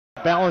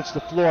balance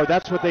the floor.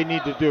 That's what they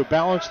need to do,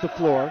 balance the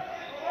floor.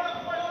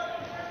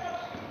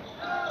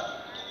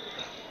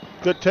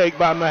 Good take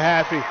by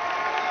Mahaffey.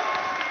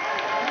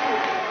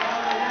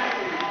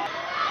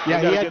 Yeah,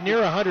 he had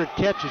near 100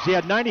 catches. He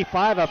had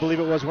 95, I believe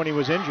it was, when he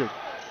was injured.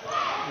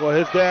 Well,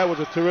 his dad was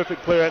a terrific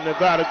player at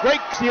Nevada.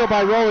 Great steal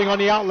by Rolling on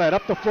the outlet,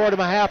 up the floor to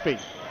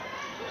Mahaffey.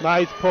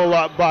 Nice pull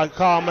up by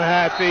Carl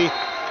Mahaffey.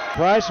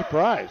 Surprise,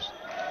 surprise.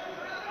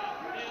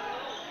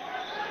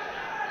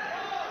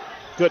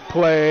 Good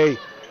play.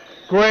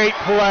 Great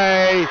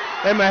play.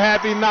 And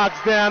Mahaffey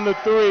knocks down the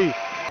three.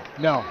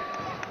 No.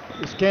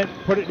 Just can't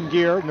put it in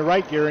gear, in the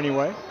right gear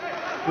anyway.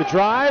 The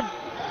drive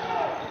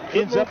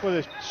ends up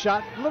with a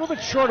shot a little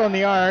bit short on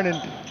the iron, and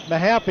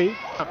Mahaffey,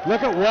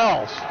 look at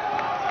Wells.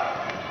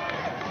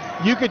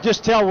 You could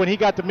just tell when he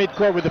got to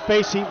midcourt with the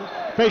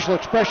facial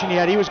expression he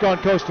had, he was going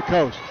coast to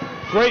coast.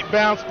 Great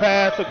bounce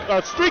pass,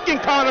 a streaking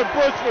Connor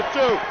Bush for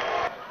two.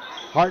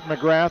 Hart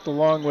McGrath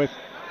along with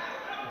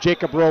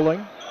Jacob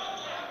Rolling.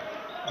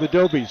 The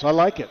Dobies, I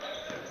like it.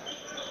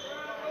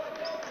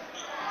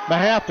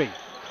 Mahaffey.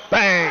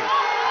 Bang.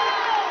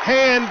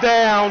 Hand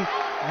down,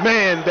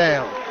 man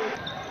down.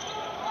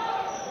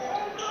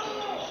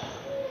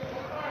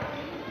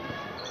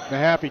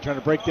 Mahaffey trying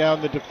to break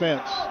down the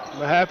defense.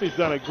 Mahaffey's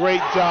done a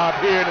great job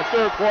here in the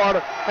third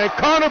quarter. And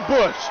Connor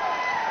Bush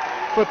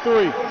for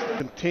three.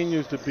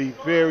 Continues to be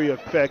very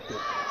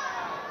effective.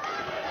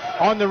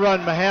 On the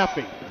run,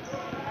 Mahaffey.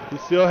 He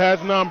still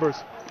has numbers.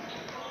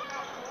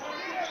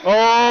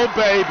 Oh,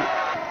 baby.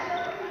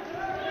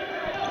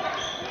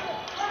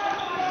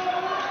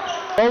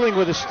 Rolling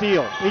with a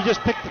steal. He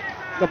just picked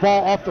the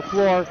ball off the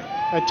floor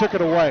and took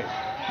it away.